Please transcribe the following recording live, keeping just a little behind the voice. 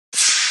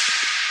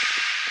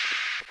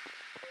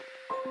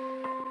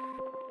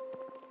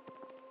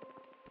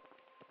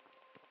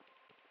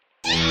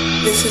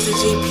This is a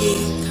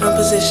GP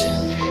composition.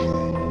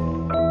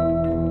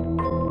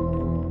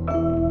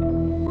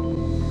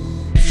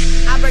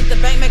 I break the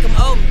bank, make them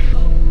owe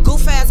me.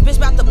 Goof ass bitch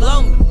bout to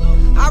blow me.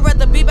 I'd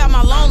rather be by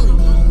my lonely.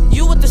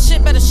 You with the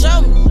shit better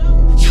show me.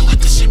 You with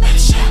the shit better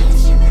show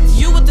me.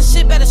 You with the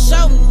shit better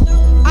show me.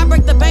 I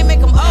break the bank, make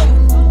them owe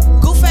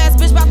me. Goof ass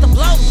bitch bout to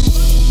blow me.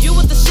 You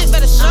with the shit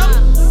better show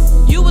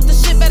me. You with the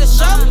shit better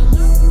show me.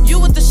 You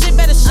with the shit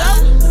better show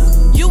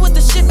me. You with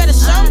the shit better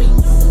show me.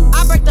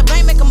 I break the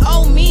bank, make them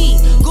owe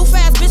me. Goof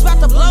ass bitch bout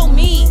to blow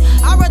me.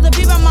 I'd rather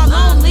be by my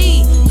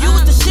lonely. You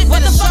with the shit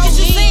better show me. What the fuck is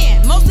you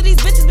saying? Most of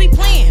these bitches be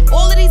playing.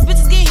 All of these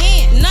bitches get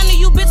hands. None of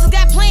you bitches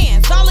got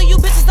plans. All of you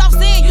bitches off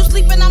saying you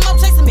sleeping, I'm up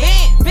chasing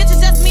bands. Bitches,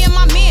 just me and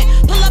my man.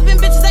 Pull up and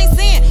bitches ain't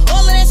saying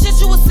all of that shit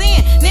you was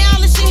saying. Now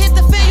all this shit hit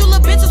the fan. You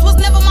little bitches was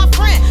never my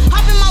friend.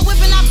 Hop in my whip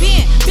and I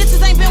been.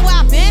 Bitches ain't been where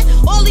I been.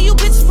 All of you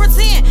bitches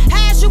pretend.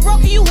 How is you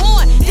broke and you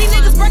horn? These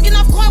niggas breaking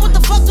off coin. What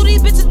the fuck do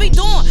these bitches be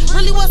doing?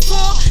 Really what's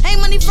wrong? Ain't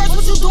money first,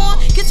 what you doing?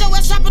 Get your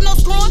ass shopping, no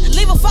screwing.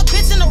 Leave a fuck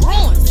bitch in the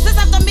ruin. Since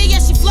after me,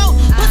 yeah, she float.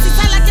 Pussy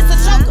tight like it's a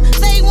choker.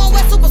 Say he won't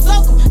wet super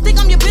soaker. Think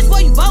I'm your bitch,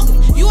 boy, you